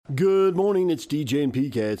Good morning, it's DJ and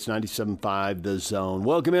PK. It's 97.5 The Zone.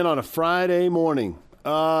 Welcome in on a Friday morning.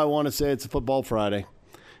 I want to say it's a football Friday,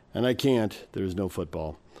 and I can't. There's no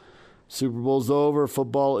football. Super Bowl's over.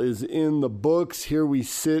 Football is in the books. Here we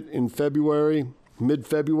sit in February,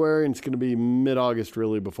 mid-February, and it's going to be mid-August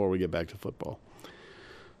really before we get back to football.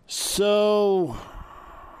 So,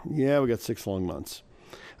 yeah, we got 6 long months.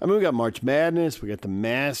 I mean, we got March Madness. We got the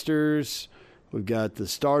Masters. We've got the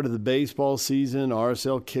start of the baseball season.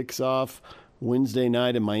 RSL kicks off Wednesday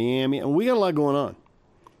night in Miami. And we got a lot going on,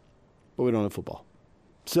 but we don't have football.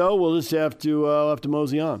 So we'll just have to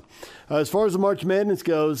mosey on. As far as the March Madness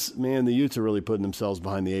goes, man, the Utes are really putting themselves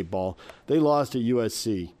behind the 8 ball. They lost at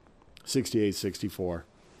USC 68-64.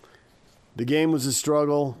 The game was a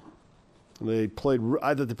struggle. I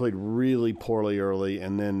thought they played really poorly early,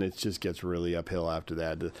 and then it just gets really uphill after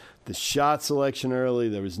that. The shot selection early,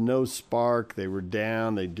 there was no spark. They were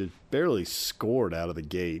down. They just barely scored out of the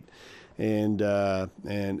gate. And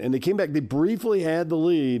they came back. They briefly had the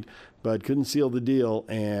lead, but couldn't seal the deal.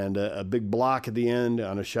 And a big block at the end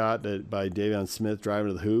on a shot by Davion Smith driving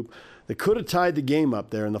to the hoop. They could have tied the game up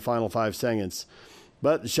there in the final 5 seconds.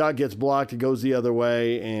 But the shot gets blocked, it goes the other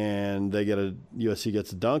way, and USC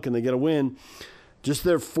gets a dunk, and they get a win. Just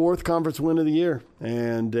their 4th conference win of the year,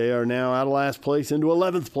 and they are now out of last place into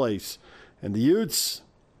 11th place. And the Utes,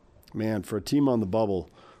 man, for a team on the bubble,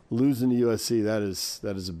 losing to USC, that's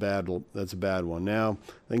a bad one. Now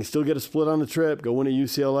they can still get a split on the trip, go win at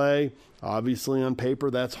UCLA. Obviously, on paper,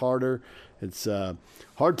 that's harder. It's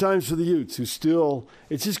hard times for the Utes, who still,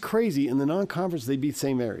 it's just crazy. In the non-conference, they beat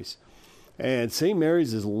St. Mary's. And St.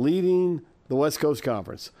 Mary's is leading the West Coast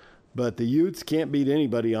Conference. But the Utes can't beat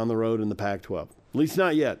anybody on the road in the Pac-12. At least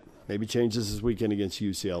not yet. Maybe change this weekend against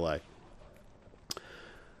UCLA.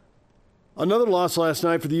 Another loss last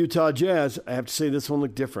night for the Utah Jazz. I have to say this one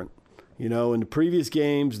looked different. You know, in the previous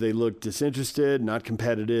games, they looked disinterested, not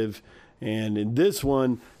competitive. And in this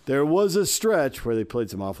one, there was a stretch where they played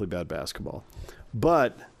some awfully bad basketball.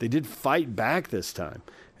 But they did fight back this time.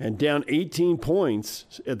 And down 18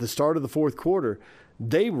 points at the start of the 4th quarter,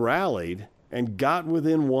 they rallied and got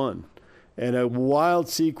within 1. And a wild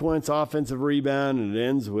sequence, offensive rebound, and it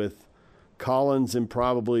ends with Collins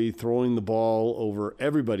improbably throwing the ball over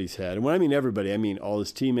everybody's head. And when I mean everybody, I mean all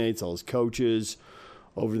his teammates, all his coaches,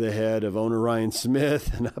 over the head of owner Ryan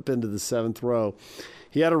Smith and up into the 7th row.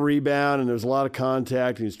 He had a rebound, and there was a lot of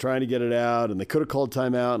contact. He was trying to get it out, and they could have called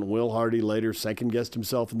timeout, and Will Hardy later second-guessed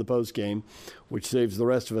himself in the postgame, which saves the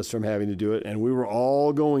rest of us from having to do it, and we were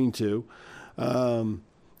all going to. And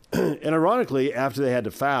ironically, after they had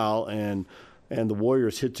to foul and the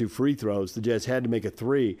Warriors hit 2 free throws, the Jazz had to make a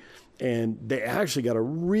 3, and they actually got a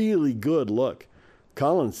really good look.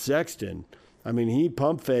 Colin Sexton, I mean, he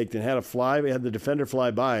pump-faked and had the defender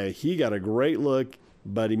fly by. He got a great look,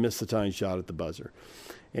 but he missed the tying shot at the buzzer.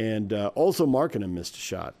 And also Markkanen missed a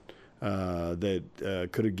shot that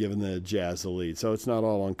could have given the Jazz the lead. So it's not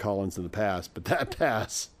all on Collins in the pass, but that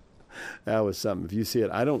pass, that was something. If you see it,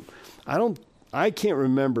 I can't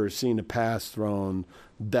remember seeing a pass thrown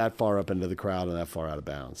that far up into the crowd and that far out of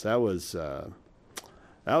bounds. That was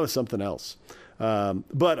something else.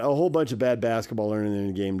 But a whole bunch of bad basketball early in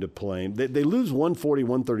the game to play. They lose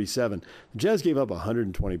 140-137. The Jazz gave up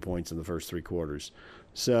 120 points in the first 3 quarters.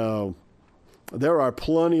 So there are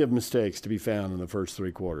plenty of mistakes to be found in the first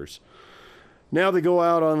 3 quarters. Now they go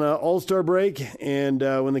out on an all-star break, and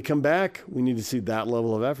when they come back, we need to see that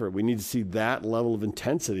level of effort. We need to see that level of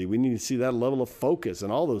intensity. We need to see that level of focus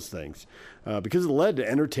and all those things because it led to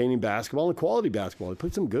entertaining basketball and quality basketball. They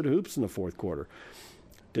put some good hoops in the 4th quarter.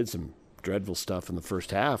 Did some dreadful stuff in the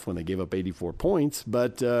first half when they gave up 84 points,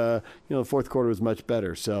 but the 4th quarter was much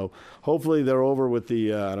better. So hopefully they're over with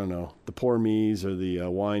the the poor me's or the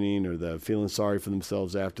whining or the feeling sorry for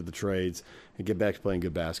themselves after the trades and get back to playing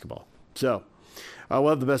good basketball. So we'll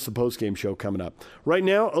have the best of the postgame show coming up. Right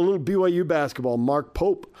now, a little BYU basketball. Mark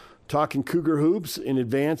Pope talking Cougar hoops in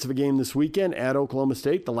advance of a game this weekend at Oklahoma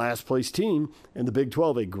State, the last place team in the Big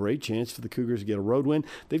 12. A great chance for the Cougars to get a road win.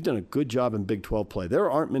 They've done a good job in Big 12 play. There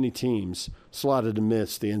aren't many teams slotted to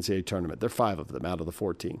miss the NCAA tournament. There are 5 of them out of the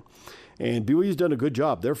 14. And BYU's done a good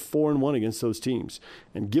job. They're 4-1 against those teams.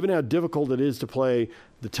 And given how difficult it is to play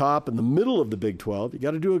the top and the middle of the Big 12, you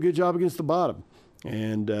got to do a good job against the bottom.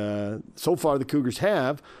 And so far the Cougars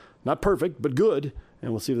have, not perfect, but good.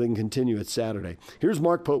 And we'll see if they can continue it Saturday. Here's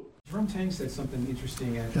Mark Pope. Jerome Tang said something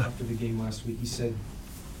interesting after the game last week. He said,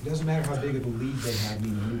 it doesn't matter how big of a lead they have,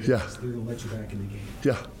 they're going to let you back in the game.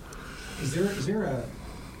 Yeah. Is there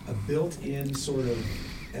a built-in sort of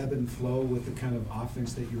ebb and flow with the kind of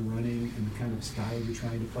offense that you're running and the kind of style you're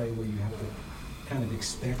trying to play where you have to kind of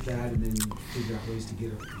expect that and then figure out ways to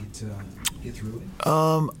get through it?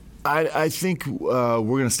 I think we're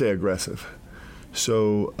going to stay aggressive.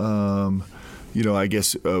 So, I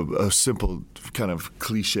guess a simple kind of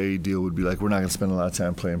cliche deal would be like, we're not going to spend a lot of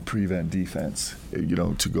time playing prevent defense,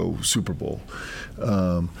 to go Super Bowl.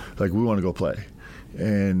 Like, we want to go play.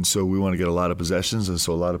 And so we want to get a lot of possessions, and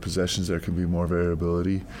so a lot of possessions there can be more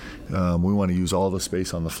variability. We want to use all the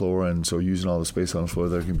space on the floor, and so using all the space on the floor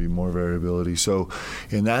there can be more variability. So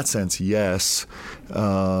in that sense, yes.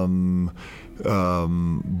 But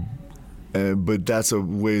that's a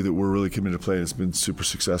way that we're really committed to playing. It's been super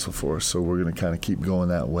successful for us, so we're going to kind of keep going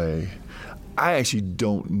that way. I actually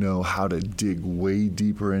don't know how to dig way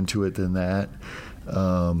deeper into it than that,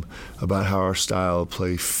 about how our style of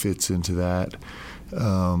play fits into that.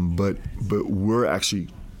 But we're actually,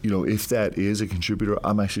 if that is a contributor,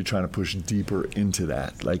 I'm actually trying to push deeper into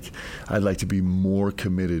that. Like, I'd like to be more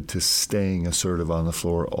committed to staying assertive on the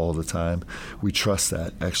floor all the time. We trust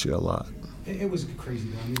that actually a lot. It was crazy,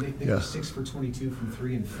 though. I mean, they were 6 for 22 from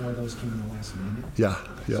 3, and 4 of those came in the last minute. Yeah.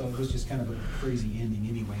 So it was just kind of a crazy ending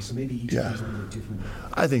anyway. So maybe each of these are a little different.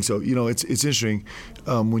 I think so. It's interesting.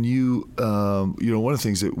 When you, one of the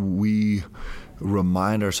things that we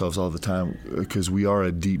remind ourselves all the time, because we are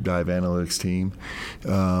a deep dive analytics team,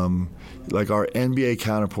 like our NBA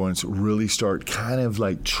counterpoints really start kind of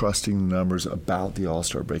like trusting the numbers about the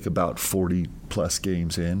All-Star break, about 40-plus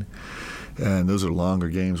games in. And those are longer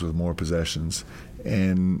games with more possessions.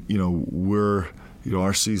 And,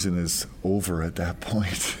 our season is over at that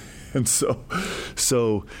point. And so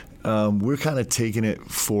we're kind of taking it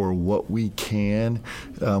for what we can.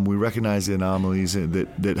 We recognize the anomalies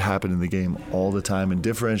that happen in the game all the time, and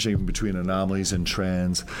differentiating between anomalies and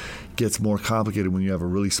trends gets more complicated when you have a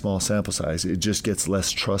really small sample size. It just gets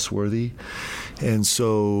less trustworthy. And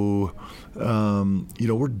so,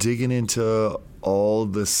 we're digging into all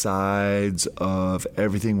the sides of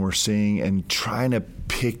everything we're seeing and trying to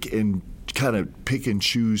pick and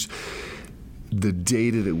choose the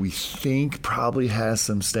data that we think probably has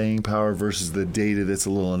some staying power versus the data that's a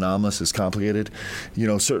little anomalous, is complicated.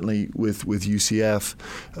 Certainly with UCF,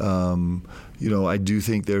 I do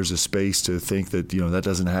think there's a space to think that, that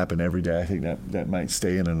doesn't happen every day. I think that might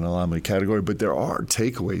stay in an anomaly category, but there are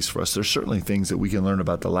takeaways for us. There's certainly things that we can learn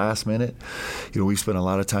about the last minute. We spent a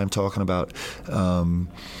lot of time talking about,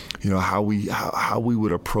 how we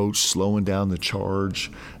would approach slowing down the charge,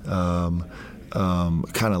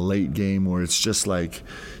 kind of late game where it's just like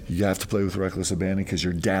you have to play with reckless abandon because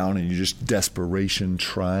you're down and you're just desperation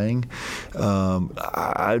trying.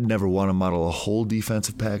 I'd never want to model a whole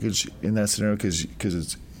defensive package in that scenario because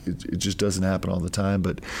it just doesn't happen all the time.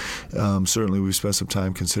 But certainly we've spent some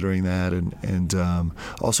time considering that and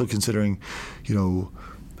also considering,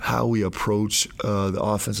 how we approach the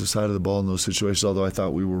offensive side of the ball in those situations, although I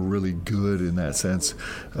thought we were really good in that sense.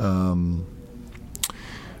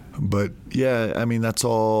 But, yeah, I mean, that's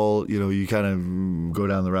all, you kind of go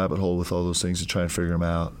down the rabbit hole with all those things to try and figure them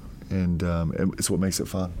out. And it's what makes it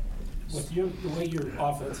fun. With the way your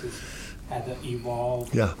offense has had to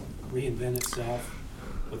evolve, reinvent itself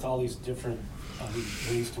with all these different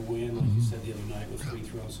ways to win, like you said the other night with free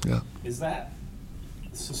throws, is that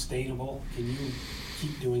sustainable? Can you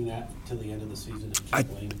keep doing that till the end of the season and keep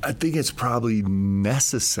playing? I think it's probably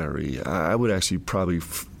necessary. I would actually probably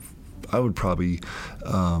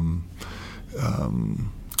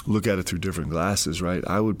look at it through different glasses, right?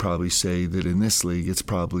 I would probably say that in this league, it's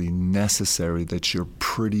probably necessary that you're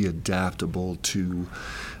pretty adaptable to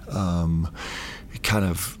kind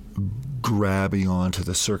of grabbing onto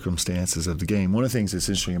the circumstances of the game. One of the things that's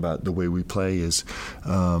interesting about the way we play is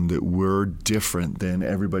that we're different than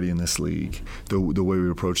everybody in this league, the way we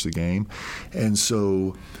approach the game. And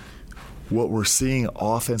so what we're seeing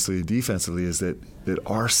offensively and defensively is that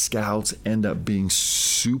our scouts end up being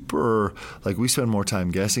super, like we spend more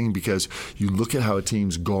time guessing because you look at how a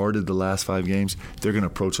team's guarded the last 5 games, they're going to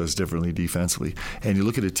approach us differently defensively. And you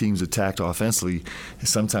look at a team's attacked offensively,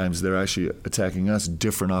 sometimes they're actually attacking us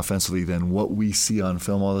different offensively than what we see on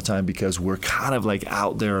film all the time because we're kind of like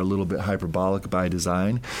out there a little bit hyperbolic by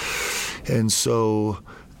design. And so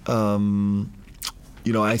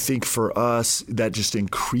I think for us, that just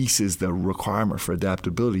increases the requirement for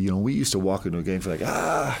adaptability. We used to walk into a game for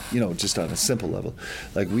just on a simple level.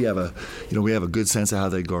 Like we have a good sense of how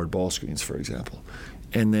they guard ball screens, for example.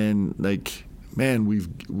 And then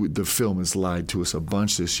the film has lied to us a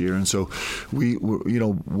bunch this year. And so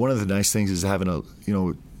one of the nice things is having a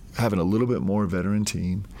little bit more veteran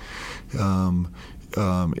team.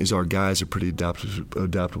 Is our guys are pretty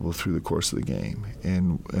adaptable through the course of the game,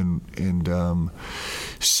 and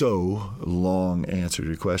so long answer to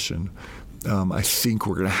your question, I think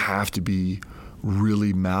we're going to have to be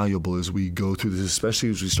really malleable as we go through this, especially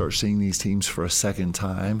as we start seeing these teams for a second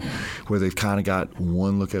time, where they've kind of got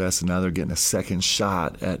one look at us and now they're getting a second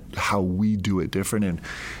shot at how we do it different. And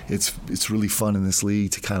it's really fun in this league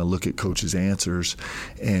to kind of look at coaches' answers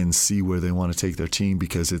and see where they want to take their team,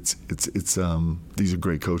 because it's these are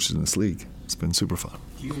great coaches in this league. It's been super fun.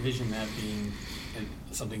 Do you envision that being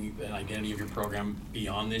an identity of your program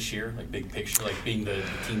beyond this year, like big picture, like being the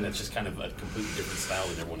team that's just kind of a completely different style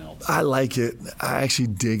than everyone else? I like it. I actually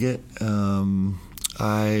dig it. I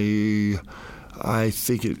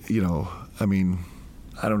think it, I mean,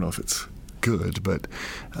 I don't know if it's good, but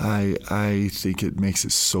I think it makes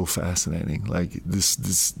it so fascinating. Like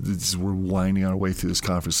this we're winding our way through this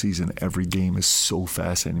conference season. Every game is so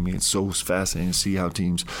fascinating to me. It's so fascinating to see how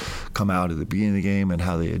teams come out at the beginning of the game and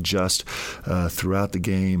how they adjust throughout the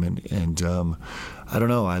game. And I don't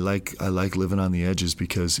know. I like living on the edges,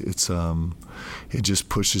 because it just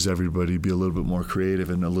pushes everybody to be a little bit more creative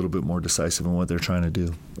and a little bit more decisive in what they're trying to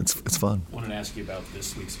do. It's fun. I wanted to ask you about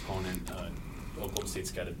this week's opponent. Oklahoma State's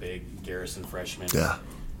got a big Garrison freshman. Yeah.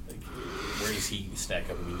 Where does he stack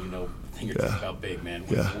up? I mean, the thing you're talking about big, man.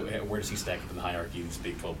 Where does he stack up in the hierarchy of these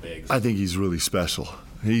Big 12 bigs? I think he's really special.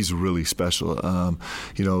 He's really special.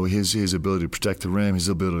 His ability to protect the rim, his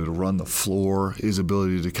ability to run the floor, his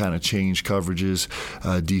ability to kind of change coverages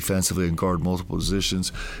defensively and guard multiple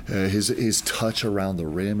positions. His touch around the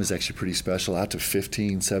rim is actually pretty special, out to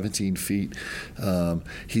 15, 17 feet.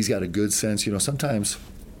 He's got a good sense. Sometimes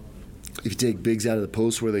if you take bigs out of the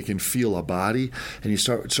post where they can feel a body, and you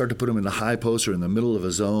start to put them in the high post or in the middle of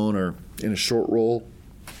a zone or in a short roll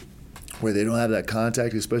where they don't have that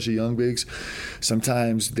contact, especially young bigs,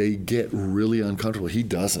 sometimes they get really uncomfortable. He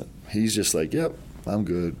doesn't. He's just like, yep, I'm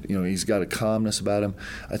good. He's got a calmness about him.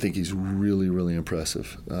 I think he's really, really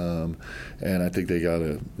impressive. And I think they got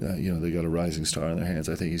a rising star on their hands.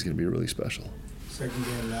 I think he's going to be really special. Second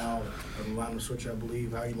game now, lineup switch, I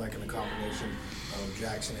believe. How are you liking the combination of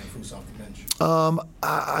Jackson and Foose off the bench?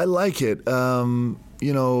 I like it.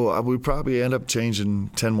 We probably end up changing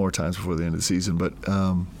 10 more times before the end of the season, but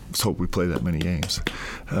let's hope we play that many games.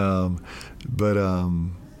 I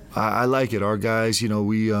like it. Our guys, it's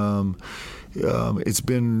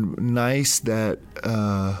been nice that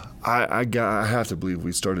I have to believe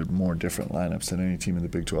we started more different lineups than any team in the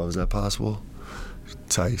Big 12. Is that possible?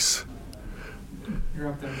 Tice. You're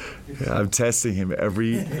up there. Yeah, I'm testing him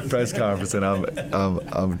every press conference, and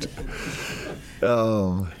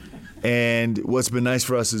and what's been nice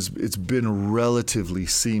for us is it's been relatively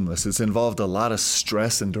seamless. It's involved a lot of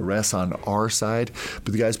stress and duress on our side,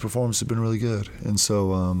 but the guys' performance has been really good, and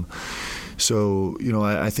so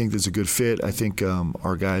I think there's a good fit. I think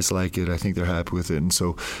our guys like it. I think they're happy with it. And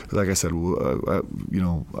so, like I said,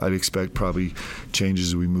 I'd expect probably changes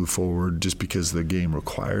as we move forward, just because the game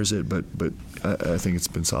requires it. But I think it's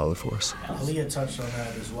been solid for us. Aaliyah touched on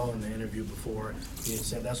that as well in the interview before. He had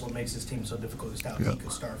said that's what makes this team so difficult to scout. Yep. He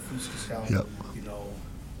could start, Foose could scout. Yep.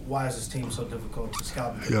 Why is this team so difficult to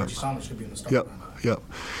scout? Because Reggie Saunders could be in the starting lineup. Yep.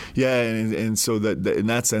 Yeah, and so that in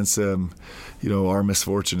that sense, our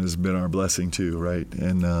misfortune has been our blessing too, right?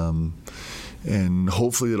 And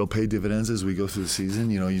hopefully it'll pay dividends as we go through the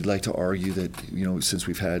season. You'd like to argue that since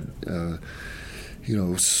we've had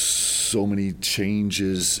so many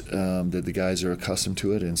changes that the guys are accustomed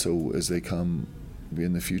to it, and so as they come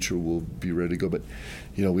in the future, we'll be ready to go. But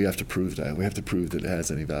we have to prove that. We have to prove that it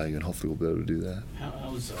has any value, and hopefully we'll be able to do that.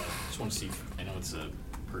 Just want to see. I know it's a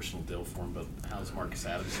personal deal for him, but how's Marcus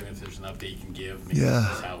Adams doing? If there's an update you can give, maybe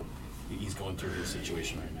how he's going through his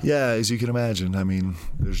situation right now. Yeah, as you can imagine. I mean,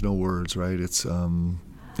 there's no words, right? It's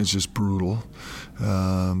just brutal.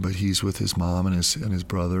 But he's with his mom and his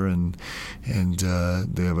brother, and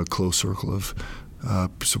they have a close circle of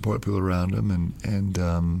support people around him, and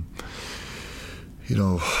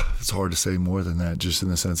it's hard to say more than that, just in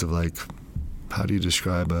the sense of like, how do you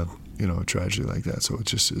describe a tragedy like that? So it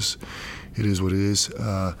just is. It is what it is.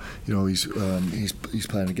 He's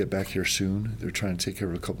planning to get back here soon. They're trying to take care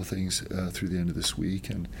of a couple things through the end of this week,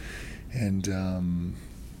 and then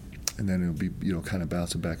it'll be kind of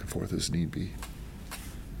bouncing back and forth as need be.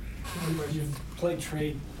 You've played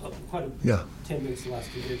Trey quite 10 minutes the last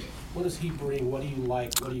 2 years. What does he bring? What do you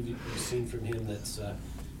like? What have you seen from him that's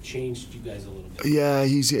changed you guys a little bit? Yeah,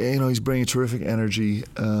 he's bringing terrific energy.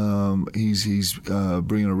 He's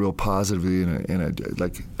bringing a real positivity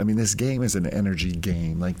this game is an energy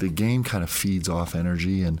game. Like, the game kind of feeds off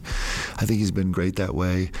energy, and I think he's been great that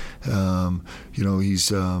way.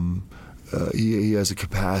 He's he has a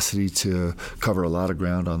capacity to cover a lot of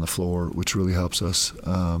ground on the floor, which really helps us.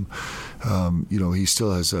 He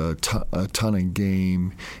still has a ton of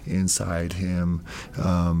game inside him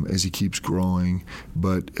as he keeps growing,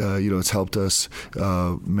 but it's helped us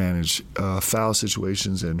manage foul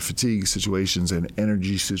situations and fatigue situations and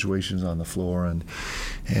energy situations on the floor, and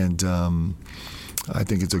I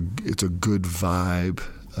think it's a good vibe.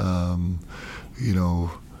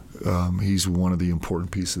 He's one of the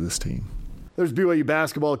important pieces of this team. There's BYU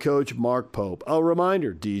basketball coach Mark Pope. A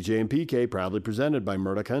reminder, DJ and PK proudly presented by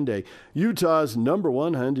Murdoch Hyundai, Utah's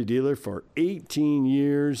 #1 Hyundai dealer for 18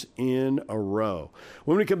 years in a row.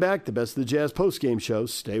 When we come back, the Best of the Jazz postgame show.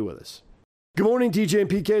 Stay with us. Good morning, DJ and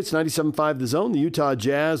PK. It's 97.5 The Zone. The Utah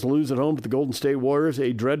Jazz lose at home to the Golden State Warriors.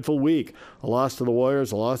 A dreadful week. A loss to the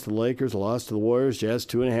Warriors, a loss to the Lakers, a loss to the Warriors. Jazz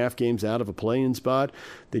 2.5 games out of a play-in spot.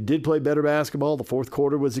 They did play better basketball. The fourth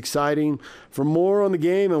quarter was exciting. For more on the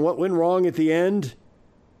game and what went wrong at the end,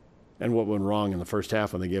 and what went wrong in the first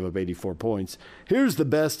half when they gave up 84 points, here's the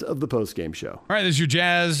best of the postgame show. All right, this is your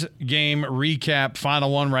Jazz game recap.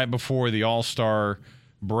 Final one right before the All-Star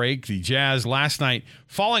break. The Jazz last night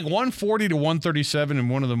falling 140 to 137 in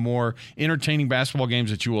one of the more entertaining basketball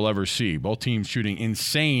games that you will ever see. Both teams shooting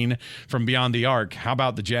insane from beyond the arc. How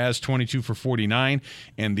about the Jazz 22 for 49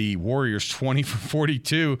 and the Warriors 20 for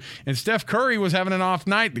 42? And Steph Curry was having an off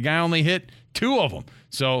night. The guy only hit 2 of them.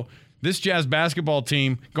 So this Jazz basketball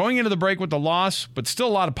team going into the break with the loss, but still a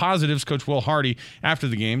lot of positives. Coach Will Hardy after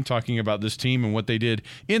the game talking about this team and what they did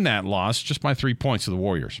in that loss, just by 3 points to the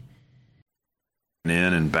Warriors.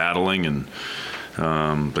 In and battling, and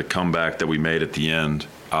the comeback that we made at the end,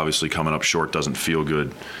 obviously coming up short doesn't feel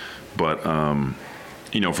good, but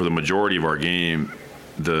for the majority of our game,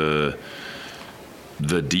 the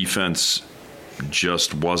defense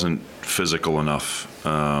just wasn't physical enough.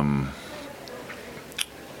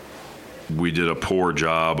 We did a poor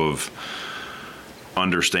job of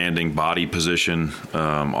understanding body position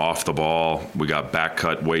off the ball. We got back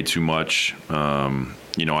cut way too much.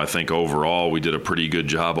 I think overall we did a pretty good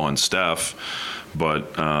job on Steph,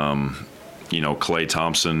 but Klay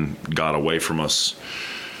Thompson got away from us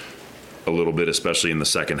a little bit, especially in the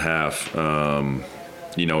second half.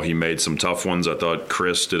 He made some tough ones. I thought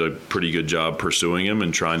Chris did a pretty good job pursuing him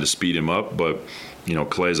and trying to speed him up, but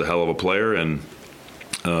Klay's a hell of a player, and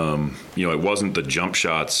it wasn't the jump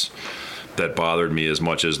shots that bothered me as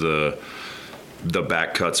much as the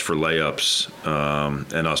back cuts for layups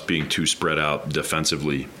and us being too spread out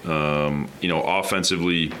defensively.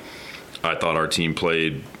 Offensively, I thought our team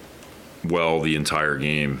played well the entire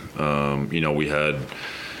game. We had,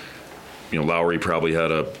 Lowry probably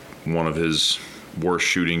had one of his worst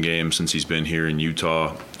shooting games since he's been here in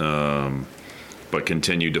Utah, but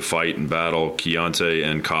continued to fight and battle. Keontae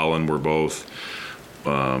and Colin were both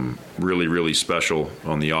really, really special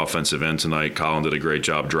on the offensive end tonight. Colin did a great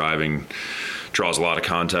job driving, draws a lot of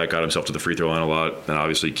contact, got himself to the free throw line a lot. And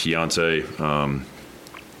obviously Keontae,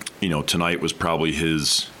 tonight was probably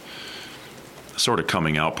his sort of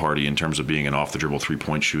coming out party in terms of being an off the dribble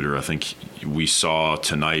 3-point shooter. I think we saw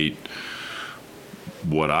tonight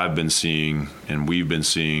what I've been seeing and we've been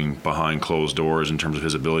seeing behind closed doors in terms of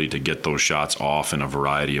his ability to get those shots off in a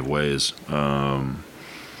variety of ways.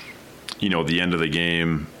 The end of the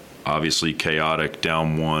game, obviously chaotic,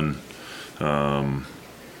 down 1.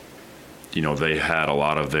 They had a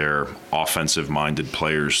lot of their offensive-minded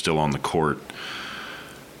players still on the court.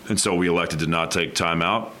 And so we elected to not take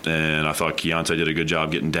timeout, and I thought Keontae did a good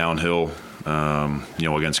job getting downhill,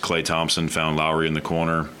 against Klay Thompson, found Lowry in the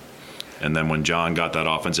corner. And then when John got that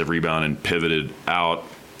offensive rebound and pivoted out,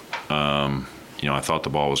 I thought the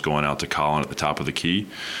ball was going out to Colin at the top of the key,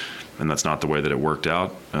 and that's not the way that it worked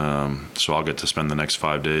out. So I'll get to spend the next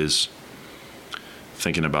 5 days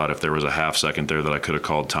thinking about if there was a half second there that I could have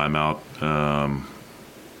called timeout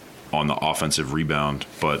on the offensive rebound.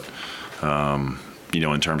 But,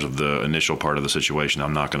 in terms of the initial part of the situation,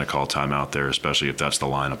 I'm not going to call timeout there, especially if that's the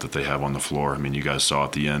lineup that they have on the floor. I mean, you guys saw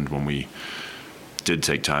at the end when we did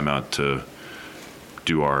take timeout to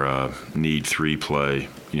do our need 3 play,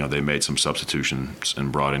 they made some substitutions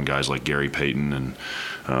and brought in guys like Gary Payton, and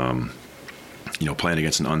playing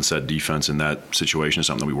against an unset defense in that situation is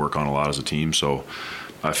something that we work on a lot as a team. So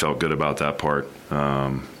I felt good about that part.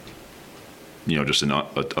 Just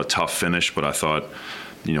a tough finish, but I thought,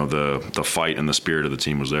 the fight and the spirit of the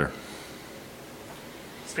team was there.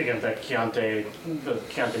 Speaking of that Keontae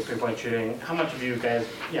 3-point shooting, how much have you guys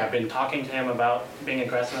been talking to him about being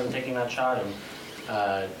aggressive and taking that shot? And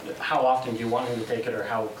how often do you want him to take it, or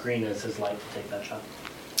how green is his light to take that shot?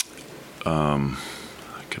 I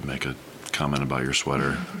could make a comment about your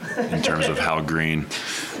sweater in terms of how green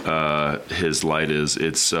his light is.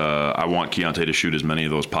 It's I want Keontae to shoot as many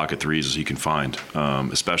of those pocket threes as he can find,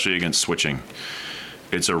 especially against switching.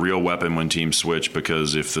 It's a real weapon when teams switch,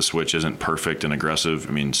 because if the switch isn't perfect and aggressive,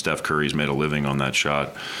 I mean, Steph Curry's made a living on that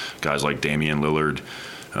shot. Guys like Damian Lillard,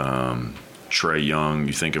 Trae Young,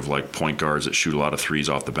 you think of like point guards that shoot a lot of threes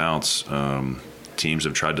off the bounce. Teams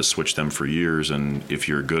have tried to switch them for years, and if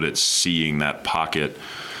you're good at seeing that pocket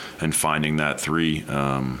and finding that three,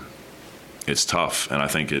 it's tough. And I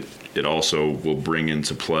think it also will bring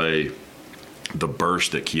into play the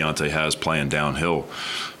burst that Keontae has playing downhill,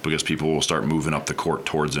 because people will start moving up the court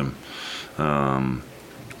towards him.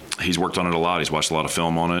 He's worked on it a lot. He's watched a lot of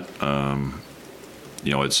film on it.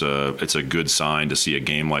 It's a good sign to see a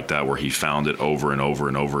game like that where he found it over and over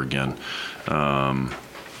and over again.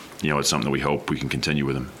 It's something that we hope we can continue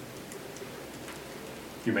with him.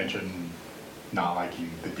 You mentioned not liking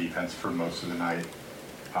the defense for most of the night.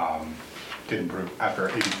 Did improve after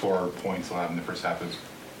 84 points allowed in the first half. It was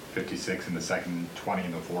 56 in the second, 20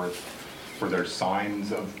 in the fourth. Were there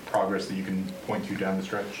signs of progress that you can point to down the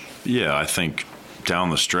stretch? Yeah, I think down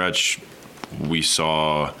the stretch we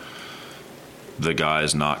saw the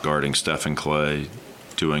guys not guarding Steph and Clay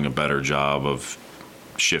doing a better job of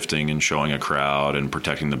shifting and showing a crowd and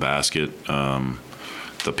protecting the basket.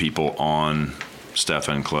 The people on Steph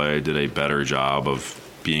and Clay did a better job of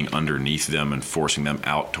being underneath them and forcing them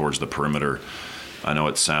out towards the perimeter. I know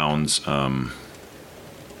it sounds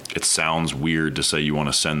weird to say you want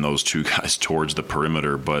to send those two guys towards the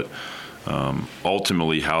perimeter, but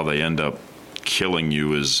ultimately how they end up killing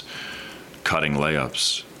you is cutting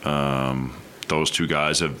layups. Those two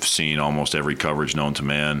guys have seen almost every coverage known to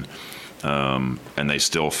man, and they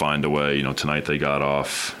still find a way. Tonight they got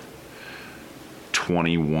off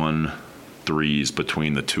 21 threes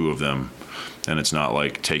between the two of them, and it's not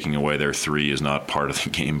like taking away their three is not part of the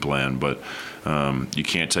game plan, but you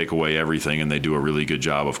can't take away everything, and they do a really good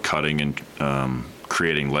job of cutting and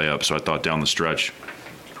creating layups. So I thought down the stretch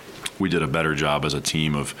we did a better job as a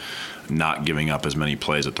team of not giving up as many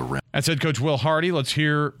plays at the rim. That's head coach Will Hardy. Let's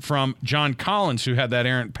hear from John Collins, who had that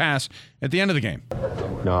errant pass at the end of the game.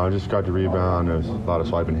 No, I just got the rebound. There was a lot of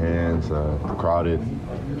swiping hands, crowded.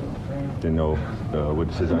 Didn't know what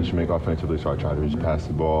decision I should make offensively, so I tried to just pass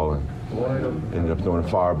the ball and ended up throwing a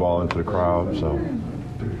fireball into the crowd. So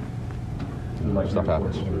stuff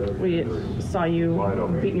happens. We saw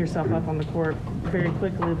you beating yourself up on the court very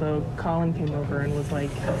quickly, though. Colin came over and was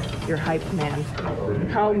like your hype man.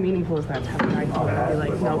 How meaningful is that to have a guy come over and be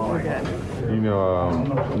like, no, we're good?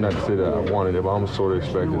 Not to say that I wanted it, but I almost sort of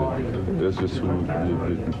expected it. That's just who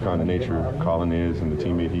the kind of nature Colin is and the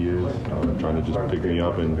teammate he is, trying to just pick me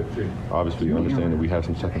up and obviously understand that we have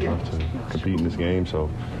some seconds left to compete in this game. So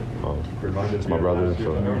it's my brother,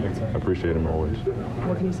 so I appreciate him always.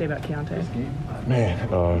 What can you say about Keontae? Man,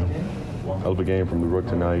 hell of a game from the Rook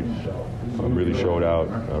tonight. Really showed out.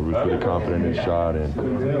 Was really confident in his shot,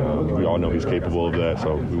 and we all know he's capable of that,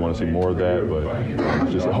 so we want to see more of that. But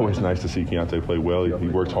it's just always nice to see Keontae play well. He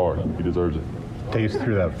works hard. He deserves it. Days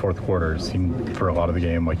through that fourth quarter, it seemed for a lot of the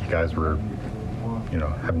game like you guys were,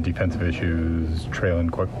 having defensive issues, trailing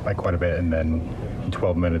by quite a bit, and then in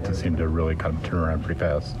 12 minutes it seemed to really kind of turn around pretty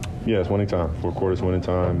fast. Yeah, it's winning time. Fourth quarter's winning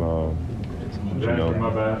time.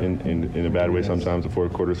 In a bad way sometimes the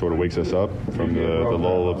fourth quarter sort of wakes us up from the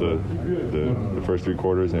lull of the first three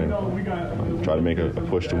quarters and try to make a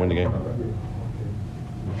push to win the game.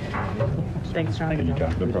 Thanks, John. Thank you,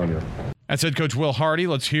 John. No problem. That's head coach Will Hardy.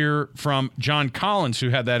 Let's hear from John Collins, who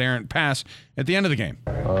had that errant pass at the end of the game.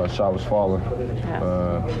 Shot was falling.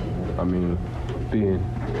 Being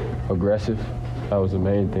aggressive, that was the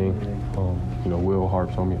main thing. Will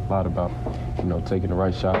harps on me a lot about, taking the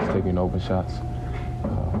right shots, taking open shots.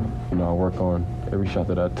 I work on every shot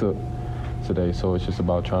that I took today, so it's just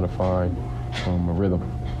about trying to find a rhythm.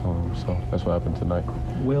 So that's what happened tonight.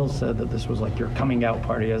 Will said that this was like your coming out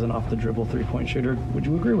party as an off-the-dribble three-point shooter. Would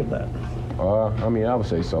you agree with that? I would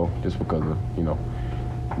say so, just because of,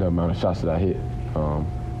 the amount of shots that I hit.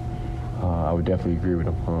 I would definitely agree with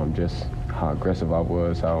him. Just how aggressive I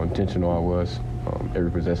was, how intentional I was, every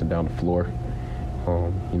possession down the floor,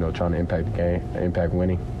 trying to impact the game, impact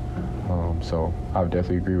winning. So I would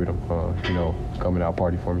definitely agree with him, coming out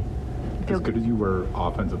party for me. As good as you were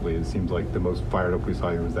offensively, it seems like the most fired up we saw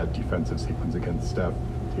you was that defensive sequence against Steph.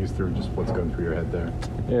 Take us through just what's going through your head there.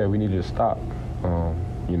 Yeah, we needed to stop.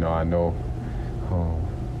 I know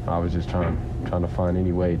I was just trying to find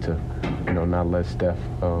any way to, not let Steph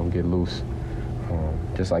get loose.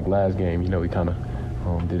 Just like last game, he kind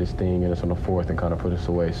of did his thing in us on the fourth and kind of put us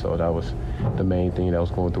away. So that was the main thing that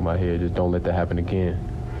was going through my head. Just don't let that happen again.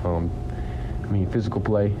 physical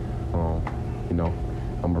play. You know,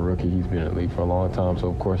 I'm a rookie. He's been in the league for a long time, so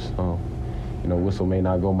of course, you know, whistle may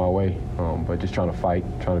not go my way, but just trying to fight,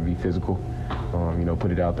 trying to be physical. You know,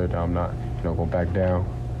 put it out there that I'm not, you know, going back down.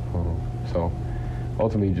 So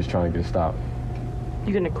ultimately, just trying to get a stop.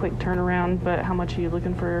 You're getting a quick turnaround, but how much are you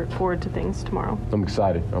looking forward to things tomorrow? I'm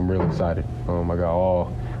excited. I'm really excited. I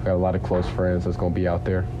got a lot of close friends that's going to be out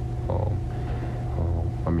there.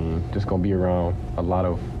 Just going to be around a lot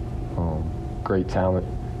of great talent,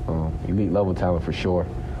 elite level talent for sure,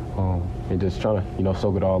 and just trying to, you know,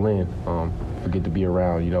 soak it all in. Forget to be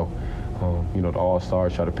around, you know, the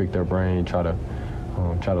all-stars, try to pick their brain, try to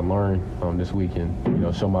learn this weekend, you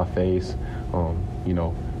know, show my face, you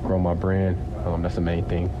know, grow my brand. That's the main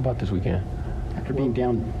thing about this weekend. After being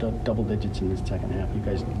down double digits in the second half, you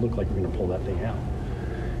guys look like you're going to pull that thing out.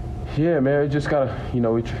 Yeah, man, we just gotta, you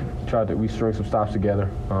know, we string some stops together.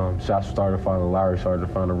 Shots started to find, Lowry started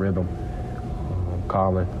to find a rhythm.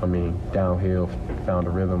 Colin, downhill, found a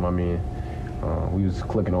rhythm. We was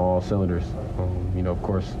clicking on all cylinders. You know, of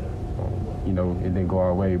course, you know, it didn't go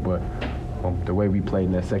our way, but the way we played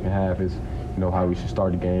in that second half is, you know, how we should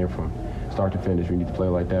start the game from start to finish. We need to play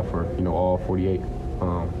like that for, you know, all 48.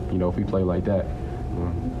 You know, if we play like that,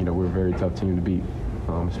 you know, we're a very tough team to beat,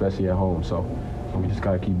 especially at home. So we just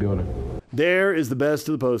got to keep building. There is the best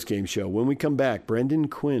of the postgame show. When we come back, Brendan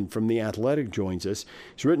Quinn from The Athletic joins us.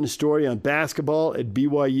 He's written a story on basketball at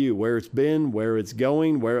BYU, where it's been, where it's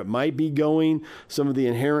going, where it might be going, some of the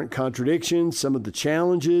inherent contradictions, some of the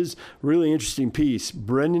challenges. Really interesting piece.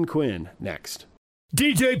 Brendan Quinn next.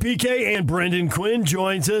 DJ PK and Brendan Quinn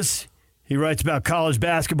joins us. He writes about college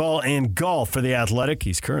basketball and golf for The Athletic.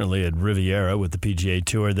 He's currently at Riviera with the PGA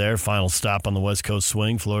Tour there. Final stop on the West Coast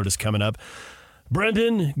swing. Florida's coming up.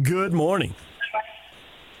 Brendan, good morning.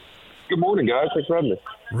 Good morning, guys. Thanks for having me.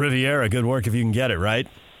 Riviera, good work if you can get it, right?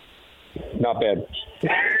 Not bad.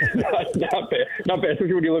 not bad. Not bad,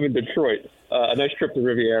 especially when you live in Detroit. A nice trip to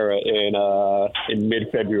Riviera in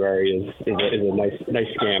mid-February is a nice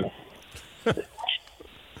scam.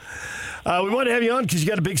 We want to have you on because you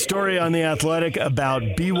got a big story on The Athletic about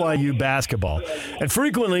BYU basketball. And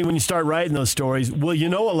frequently when you start writing those stories, well, you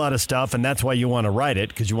know a lot of stuff, and that's why you want to write it,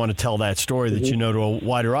 because you want to tell that story that you know to a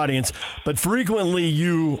wider audience. But frequently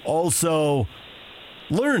you also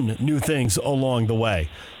learn new things along the way.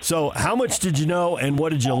 So how much did you know, and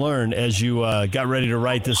what did you learn as you got ready to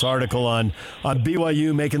write this article on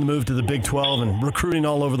BYU making the move to the Big 12 and recruiting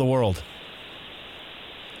all over the world?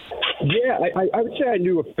 Yeah, I would say I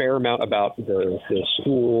knew a fair amount about the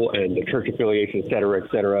school and the church affiliation, et cetera, et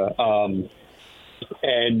cetera.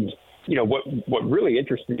 And, you know, what really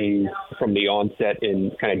interested me from the onset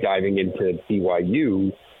in kind of diving into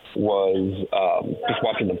BYU was just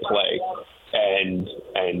watching them play. And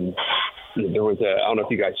you know, there was I don't know if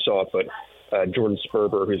you guys saw it, but Jordan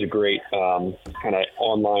Sperber, who's a great kind of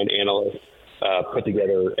online analyst, put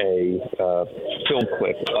together a film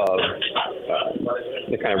clip of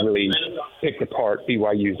that kind of really picked apart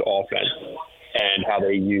BYU's offense and how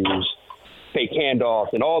they use fake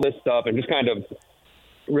handoffs and all this stuff, and just kind of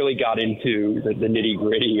really got into the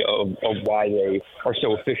nitty-gritty of why they are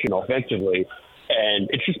so efficient offensively. And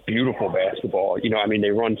it's just beautiful basketball. You know, I mean, they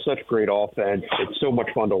run such great offense. It's so much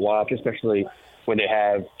fun to watch, especially when they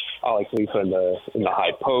have Ali Khalifa in the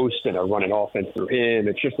high post and are running offense through him.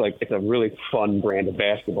 It's just like, it's a really fun brand of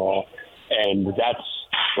basketball. And that's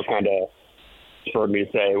what kind of spurred me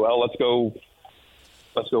to say, well, let's go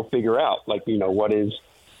figure out, like, you know,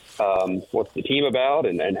 what's the team about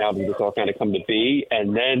and how did this all kind of come to be?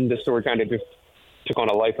 And then the story kind of just took on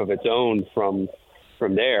a life of its own from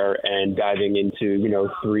there, and diving into, you know,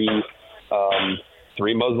 three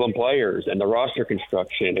Muslim players and the roster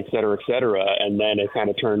construction, et cetera, et cetera. And then it kind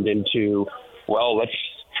of turned into, well, let's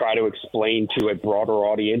try to explain to a broader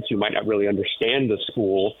audience who might not really understand the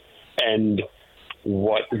school and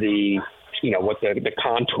what the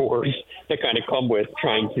contours that kind of come with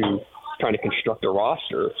trying to construct a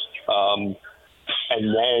roster.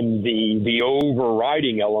 And then the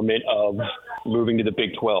overriding element of moving to the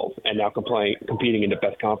Big 12 and now competing in the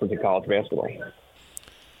best conference in college basketball.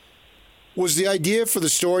 Was the idea for the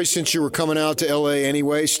story, since you were coming out to L.A.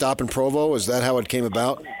 anyway, stop in Provo? Is that how it came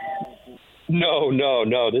about? No.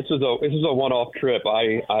 This was a one-off trip.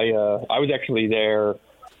 I was actually there. It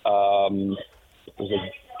was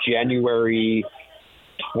January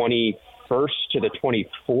 21st to the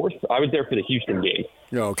 24th. I was there for the Houston game.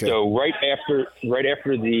 Oh, okay. So right after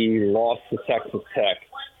the loss to Texas Tech,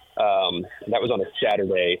 that was on a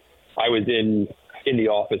Saturday. I was in the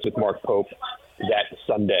office with Mark Pope that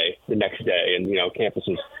Sunday, the next day, and, you know, campus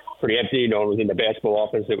was pretty empty. No one was in the basketball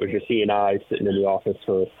office. It was just he and I sitting in the office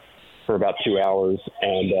for for about 2 hours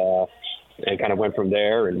and kind of went from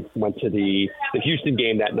there and went to the Houston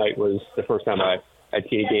game that night. Was the first time I'd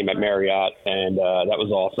seen a game at Marriott, and that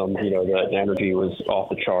was awesome. You know, the energy was off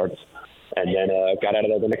the charts, and then got out of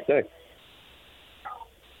there the next day.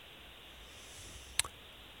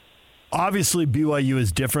 Obviously, BYU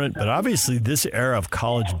is different, but obviously this era of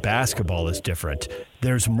college basketball is different.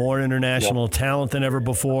 There's more international talent than ever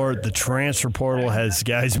before. The transfer portal has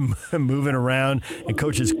guys moving around and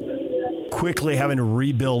coaches quickly having to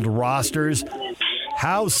rebuild rosters.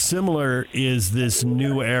 How similar is this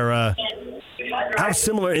new era? How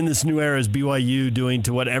similar in this new era is BYU doing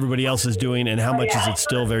to what everybody else is doing, and how much is it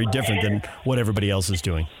still very different than what everybody else is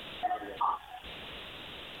doing?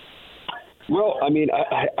 Well, I mean,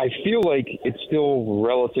 I feel like it's still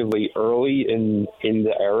relatively early in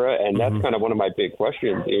the era, and that's kind of one of my big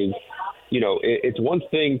questions is, you know, it's one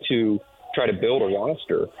thing to try to build a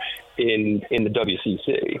roster in the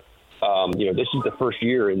WCC. You know, this is the first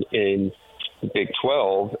year in the Big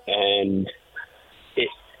 12, and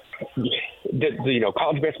you know,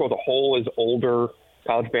 college basketball as a whole is older.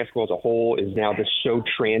 College basketball as a whole is now just so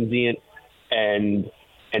transient, and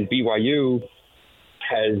BYU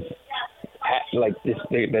has like this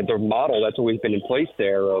their model that's always been in place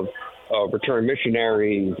there of return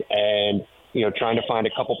missionaries and, you know, trying to find a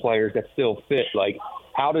couple players that still fit. Like,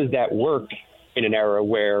 how does that work in an era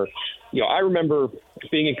where, you know, I remember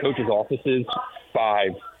being in coaches' offices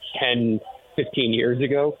 5, 10, 15 years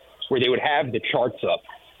ago where they would have the charts up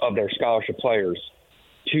of their scholarship players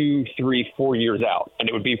 2, 3, 4 years out, and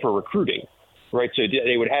it would be for recruiting, right? So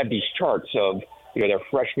they would have these charts of, you know, their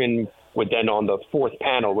freshmen would then on the fourth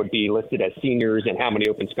panel would be listed as seniors and how many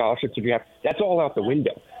open scholarships would you have. That's all out the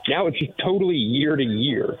window. Now it's just totally year to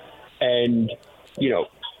year. And, you know,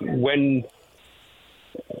 when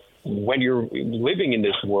you're living in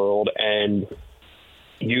this world and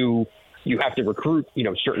you have to recruit, you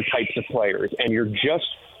know, certain types of players, and you're just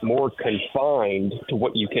more confined to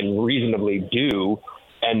what you can reasonably do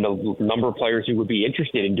and the number of players who would be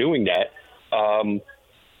interested in doing that,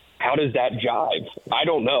 how does that jive? I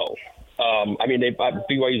don't know. I mean,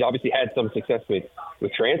 BYU's obviously had some success with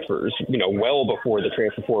transfers, you know, well before the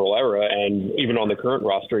transfer portal era, and even on the current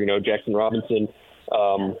roster, you know, Jackson Robinson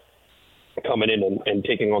coming in and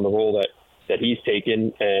taking on the role that he's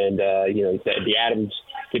taken, and you know, the Adams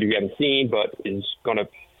kid who you haven't seen but is going to,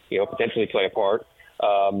 you know, potentially play a part.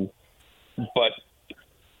 But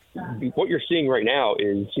what you're seeing right now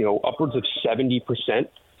is, you know, upwards of 70%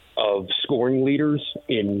 of scoring leaders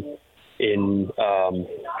in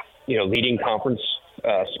you know, leading conference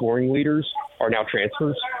scoring leaders are now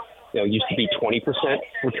transfers. You know, it used to be 20%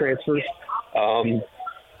 were transfers.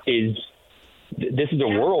 This is a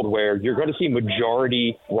world where you're going to see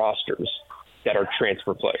majority rosters that are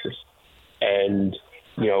transfer players. And,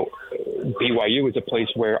 you know, BYU is a place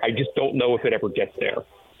where I just don't know if it ever gets there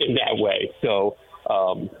in that way. So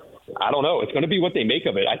I don't know. It's going to be what they make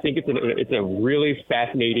of it. I think it's a really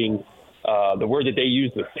fascinating, the word that they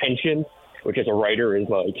use was tension, which as a writer is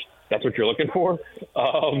like, that's what you're looking for.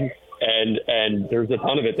 And there's a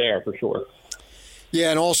ton of it there for sure.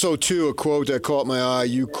 Yeah, and also, too, a quote that caught my eye.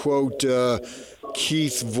 You quote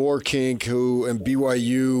Keith Vorkink, who in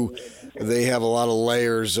BYU, they have a lot of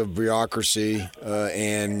layers of bureaucracy,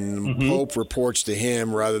 and Pope reports to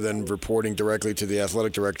him rather than reporting directly to the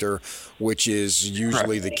athletic director, which is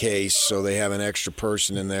usually the case. So they have an extra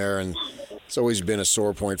person in there, and it's always been a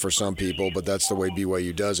sore point for some people, but that's the way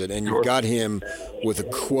BYU does it. And you've got him with a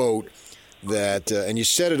quote that, and you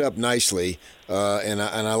set it up nicely, and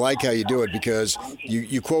I like how you do it, because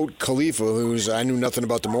you quote Khalifa, who's, I knew nothing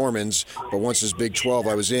about the Mormons, but once this Big 12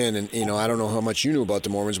 I was in, and, you know, I don't know how much you knew about the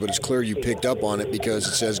Mormons, but it's clear you picked up on it, because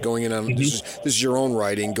it says going in on, this is your own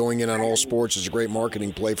writing, going in on all sports is a great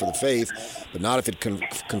marketing play for the faith, but not if it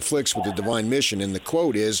conflicts with the divine mission. And the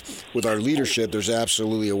quote is, with our leadership, there's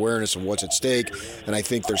absolutely awareness of what's at stake, and I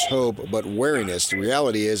think there's hope, but wariness. The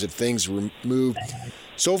reality is, if things move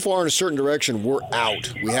so far in a certain direction, we're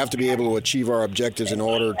out. We have to be able to achieve our objectives in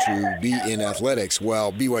order to be in athletics.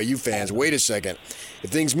 Well, BYU fans, wait a second.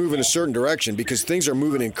 If things move in a certain direction, because things are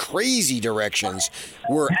moving in crazy directions,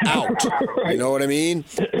 we're out. You know what I mean?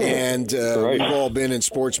 And we've all been in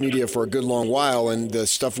sports media for a good long while, and the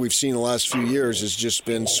stuff we've seen the last few years has just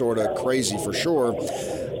been sort of crazy for sure.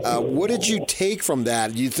 What did you take from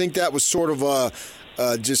that? Do you think that was sort of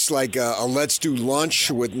just like a let's do lunch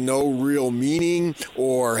with no real meaning,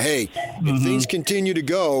 or, hey, if things continue to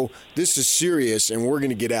go, this is serious and we're going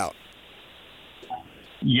to get out?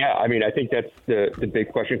 Yeah, I mean, I think that's the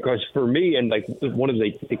big question, because for me, and like one of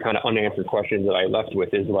the kind of unanswered questions that I left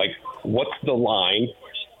with is like, what's the line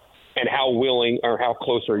and how willing or how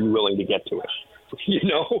close are you willing to get to it? You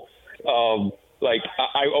know,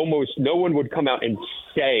 I almost no one would come out and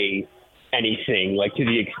say anything like to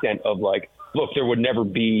the extent of like, look, there would never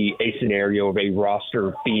be a scenario of a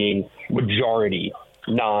roster being majority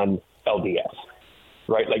non-LDS,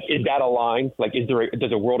 right? Like, is that a line? Like,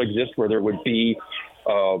 does a world exist where there would be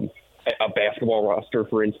a basketball roster,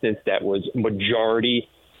 for instance, that was majority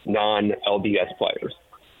non-LDS players?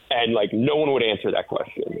 And like, no one would answer that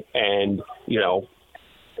question. And, you know,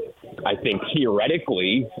 I think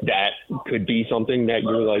theoretically that could be something that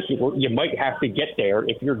you're like, you might have to get there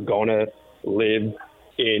if you're going to live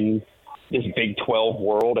in this Big 12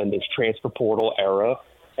 world and this transfer portal era.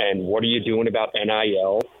 And what are you doing about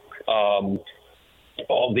NIL?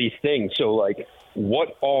 All these things. So like,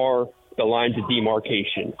 what are the lines of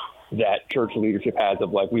demarcation that church leadership has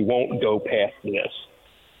of like, we won't go past this?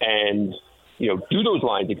 And, you know, do those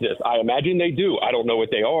lines exist? I imagine they do. I don't know what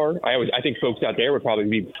they are. I think folks out there would probably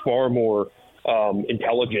be far more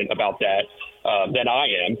intelligent about that than I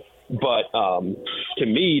am. But to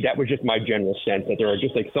me, that was just my general sense that there are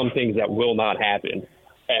just like some things that will not happen.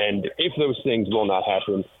 And if those things will not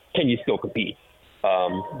happen, can you still compete?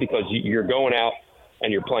 Because you're going out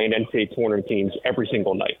and you're playing NCAA tournament teams every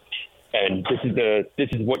single night. And this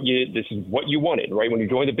is what you wanted, right? When you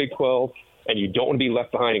joined the Big 12 and you don't want to be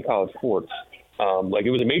left behind in college sports. Like,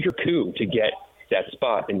 it was a major coup to get that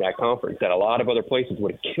spot in that conference that a lot of other places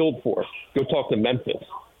would have killed for. Go talk to Memphis,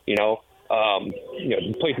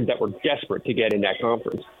 places that were desperate to get in that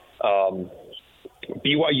conference.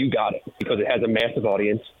 BYU got it because it has a massive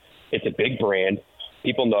audience. It's a big brand.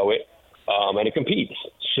 People know it, and it competes.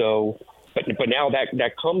 So, but now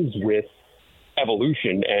that comes with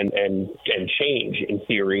evolution and change in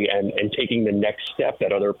theory and taking the next step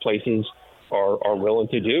that other places are willing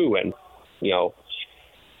to do. And, you know,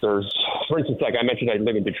 there's, for instance, like I mentioned, I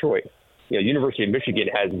live in Detroit. You know, University of Michigan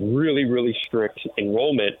has really, really strict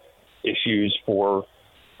enrollment issues for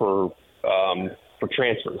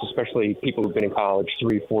transfers, especially people who've been in college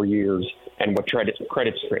 3-4 years and what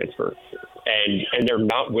credits transfer. And they're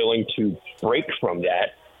not willing to break from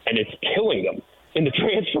that, and it's killing them in the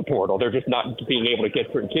transfer portal. They're just not being able to get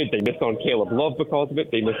certain kids. They missed on Caleb Love because of it.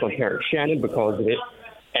 They missed on Terrence Shannon because of it.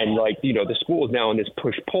 And, like, you know, the school is now in this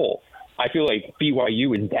push-pull. I feel like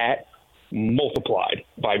BYU is that multiplied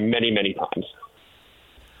by many, many times.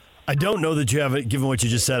 I don't know that you have, given what you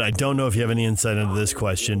just said, I don't know if you have any insight into this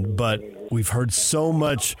question, but we've heard so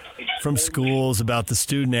much from schools about the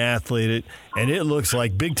student athlete, and it looks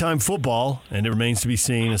like big-time football, and it remains to be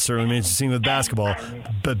seen, it certainly remains to be seen with basketball,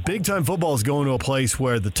 but big-time football is going to a place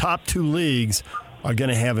where the top two leagues are going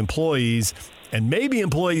to have employees, and maybe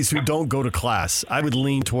employees who don't go to class. I would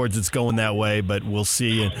lean towards it's going that way, but we'll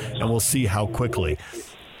see, and we'll see how quickly.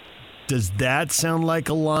 Does that sound like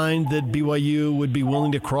a line that BYU would be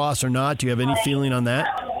willing to cross or not? Do you have any feeling on that?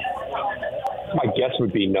 My guess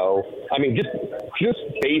would be no. I mean, just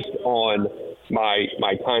based on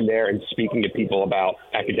my time there and speaking to people about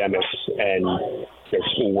academics and their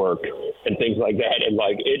schoolwork and things like that, and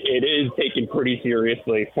like it is taken pretty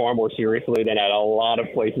seriously, far more seriously than at a lot of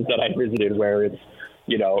places that I visited, where it's,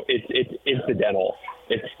 you know, it's incidental.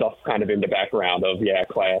 It's stuff kind of in the background of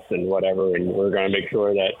class and whatever, and we're going to make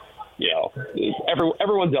sure that, you know,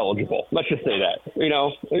 everyone's eligible. Let's just say that, you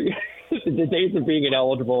know, the days of being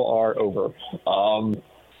ineligible are over.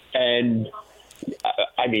 And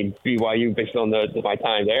I mean, BYU, based on my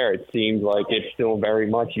time there, it seems like it's still very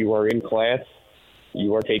much you are in class,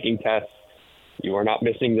 you are taking tests, you are not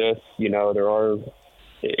missing this. You know,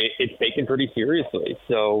 it's taken pretty seriously.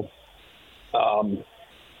 So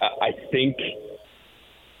I think.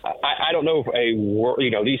 I don't know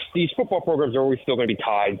if these football programs are always still going to be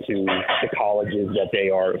tied to the colleges that they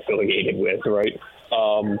are affiliated with, right?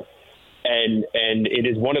 And it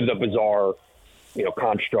is one of the bizarre, you know,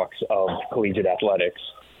 constructs of collegiate athletics.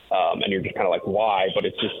 And you're just kind of like, why? But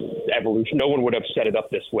it's just evolution. No one would have set it up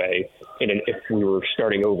this way if we were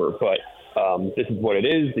starting over. But this is what it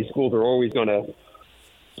is. These schools are always going to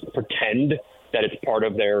pretend that it's part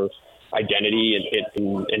of their identity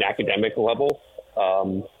in academic level.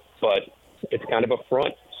 But it's kind of a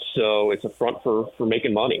front. So it's a front for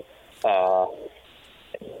making money. How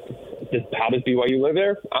does BYU live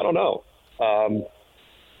there? I don't know.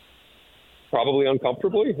 Probably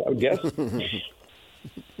uncomfortably, I would guess.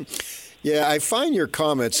 Yeah, I find your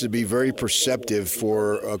comments to be very perceptive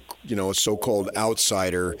for a so-called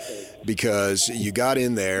outsider, because you got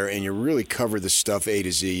in there and you really covered the stuff A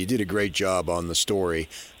to Z. You did a great job on the story.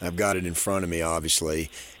 I've got it in front of me,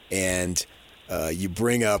 obviously, and you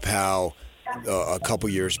bring up how a couple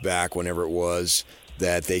years back, whenever it was,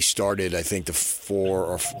 that they started, I think, the 4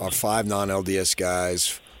 or 5 non-LDS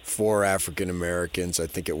guys, 4 African Americans, I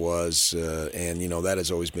think it was, and that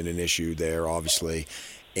has always been an issue there, obviously.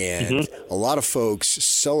 And a lot of folks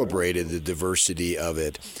celebrated the diversity of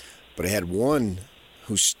it, but I had one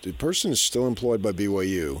the person is still employed by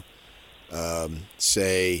BYU,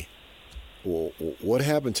 say, well, what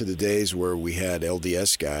happened to the days where we had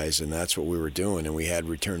LDS guys and that's what we were doing, and we had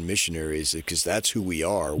returned missionaries because that's who we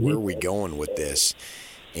are. Where are we going with this?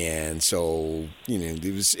 And so,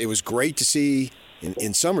 it was great to see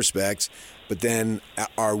in some respects, but then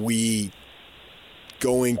are we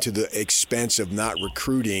going to the expense of not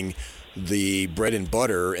recruiting the bread and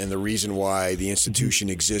butter and the reason why the institution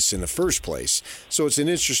exists in the first place? So it's an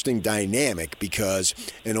interesting dynamic, because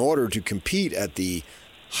in order to compete at the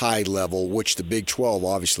high level, which the Big 12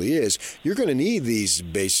 obviously is, you're going to need these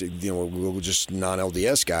basic, just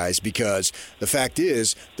non-LDS guys, because the fact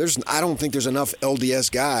is, I don't think there's enough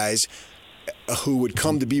LDS guys who would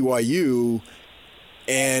come to BYU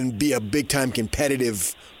and be a big-time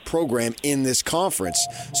competitive program in this conference.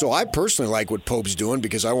 So I personally like what Pope's doing,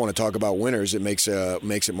 because I want to talk about winners. It makes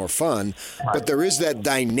it more fun. But there is that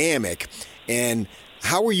dynamic. And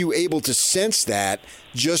how were you able to sense that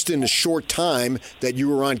just in a short time that you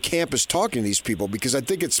were on campus talking to these people? Because I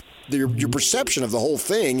think it's your perception of the whole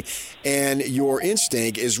thing and your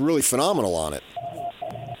instinct is really phenomenal on it.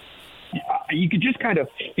 You could just kind of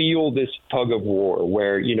feel this tug of war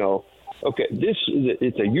where, okay,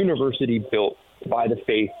 it's a university built by the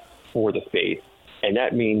faith for the faith, and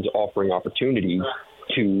that means offering opportunities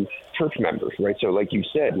to church members, right? So like you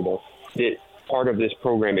said, that part of this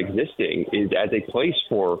program existing is as a place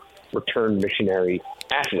for returned missionary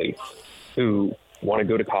athletes who want to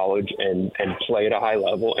go to college and play at a high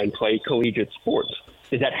level and play collegiate sports.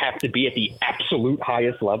 Does that have to be at the absolute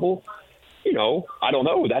highest level? I don't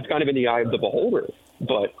know. That's kind of in the eye of the beholder.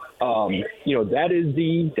 But that is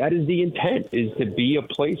the intent, is to be a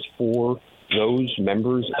place for those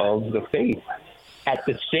members of the faith. At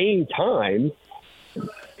the same time,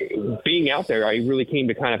 being out there, I really came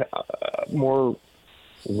to kind of more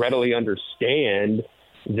readily understand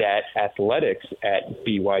that athletics at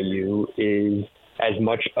BYU is as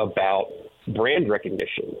much about brand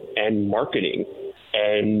recognition and marketing.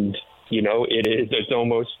 And, it's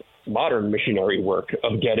almost modern missionary work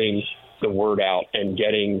of getting the word out and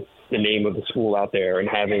getting the name of the school out there and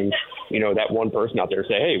having, that one person out there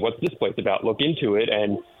say, hey, what's this place about? Look into it.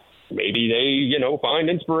 And maybe they, find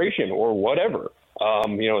inspiration or whatever.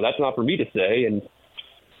 That's not for me to say. And,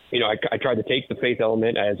 I tried to take the faith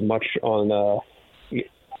element as much on,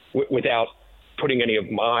 without putting any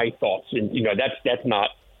of my thoughts in,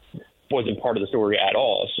 wasn't part of the story at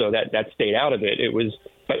all. So that stayed out of it.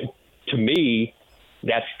 But to me,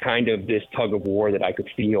 that's kind of this tug of war that I could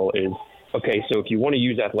feel is, okay, so if you want to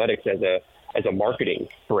use athletics as a marketing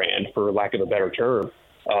brand, for lack of a better term,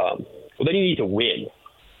 well, then you need to win.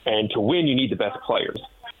 And to win, you need the best players.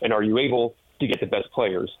 And are you able to get the best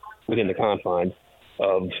players within the confines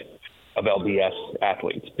of LDS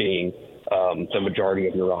athletes being the majority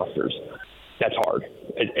of your rosters? That's hard.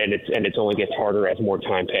 And it only gets harder as more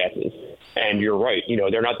time passes. And you're right.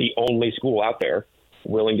 They're not the only school out there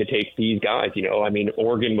willing to take these guys.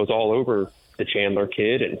 Oregon was all over the Chandler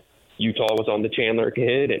kid, and Utah was on the Chandler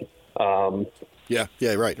kid, and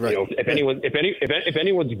right. If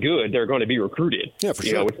anyone's good, they're going to be recruited. Yeah, for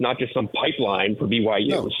sure. It's not just some pipeline for BYU.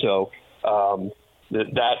 No. So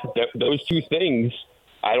those two things,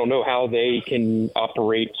 I don't know how they can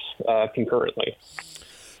operate concurrently.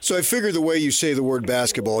 So I figure the way you say the word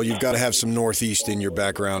basketball, you've got to have some Northeast in your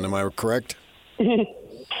background. Am I correct?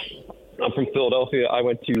 I'm from Philadelphia. I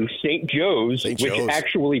went to St. Joe's, which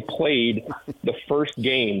actually played the first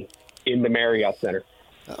game in the Marriott Center.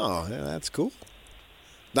 Oh, yeah, that's cool.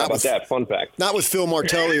 How about that? Fun fact. Not with Phil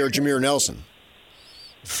Martelli or Jameer Nelson.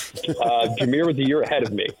 Jameer was a year ahead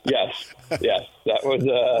of me. Yes. That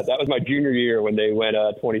was my junior year when they went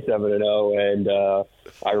 27-0, and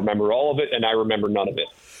I remember all of it, and I remember none of it.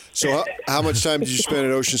 So how much time did you spend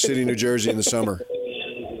in Ocean City, New Jersey in the summer?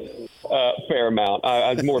 Fair amount.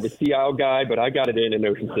 I was more of a Sea Isle guy, but I got it in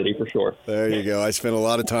Ocean City for sure. There you go. I spent a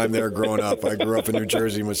lot of time there growing up. I grew up in New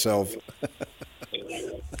Jersey myself.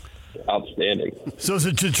 Outstanding. So as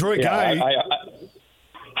a Detroit guy,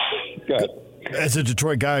 go ahead. As a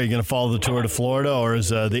Detroit guy, are you going to follow the tour to Florida, or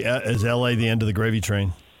is LA the end of the gravy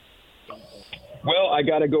train? Well, I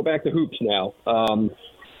got to go back to hoops now.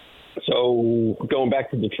 So going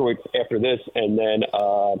back to Detroit after this, and then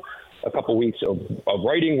a couple weeks of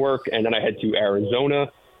writing work, and then I head to Arizona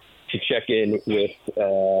to check in with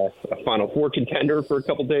a Final Four contender for a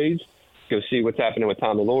couple days, go see what's happening with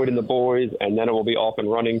Tommy Lloyd and the boys, and then it will be off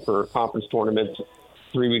and running for conference tournaments,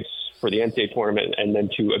 3 weeks for the NCAA tournament, and then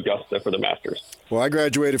to Augusta for the Masters. Well, I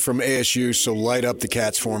graduated from ASU, so light up the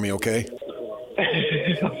Cats for me, okay?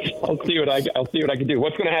 I'll see what I can do.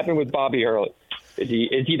 What's going to happen with Bobby Hurley? Is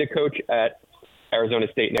he the coach at Arizona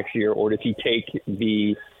State next year, or does he take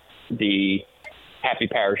the happy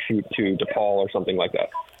parachute to DePaul or something like that?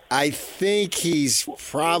 I think he's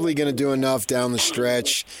probably going to do enough down the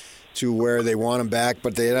stretch to where they want him back,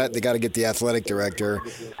 but they got to get the athletic director.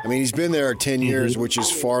 I mean, he's been there 10 years, which is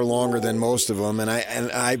far longer than most of them. And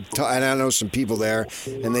I know some people there,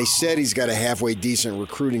 and they said he's got a halfway decent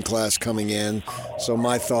recruiting class coming in. So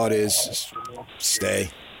my thought is stay.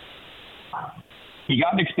 He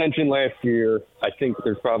got an extension last year. I think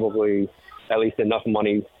there's probably at least enough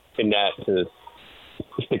money in that to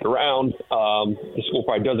stick around. The school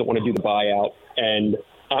probably doesn't want to do the buyout, and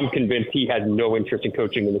I'm convinced he has no interest in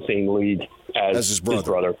coaching in the same league as his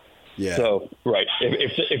brother. Yeah. So, right.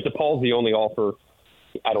 If DePaul's the only offer,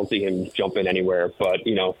 I don't see him jumping anywhere. But,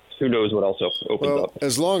 who knows what else opens up.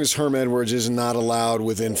 As long as Herm Edwards is not allowed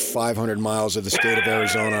within 500 miles of the state of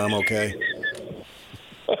Arizona, I'm okay.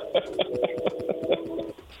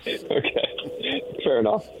 Okay. Fair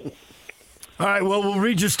enough. All right, well, we'll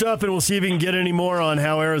read your stuff, and we'll see if we can get any more on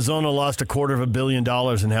how Arizona lost $250 million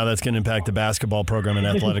and how that's going to impact the basketball program and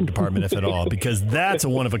athletic department, if at all, because that's a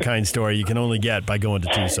one-of-a-kind story you can only get by going to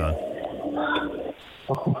Tucson.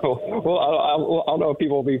 Well, I'll know if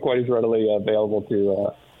people will be quite as readily available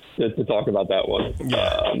to talk about that one.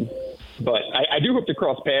 Yeah. But I do hope to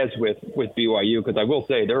cross paths with BYU, because I will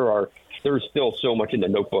say there's still so much in the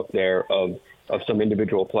notebook there of some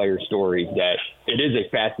individual player stories that it is a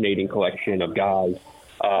fascinating collection of guys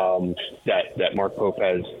that Mark Pope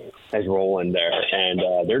has rolling there,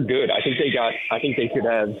 and they're good. I think they should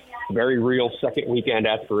have very real second weekend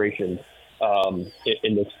aspirations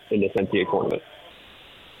in this NCAA tournament.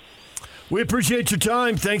 We appreciate your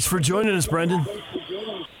time. Thanks for joining us, Brendan.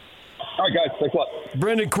 All right, guys. Thanks a lot.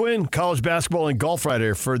 Brendan Quinn, college basketball and golf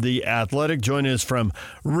writer for The Athletic, joining us from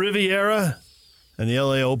Riviera and the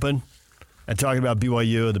LA Open. And talking about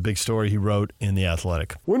BYU and the big story he wrote in The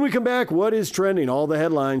Athletic. When we come back, what is trending? All the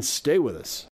headlines. Stay with us.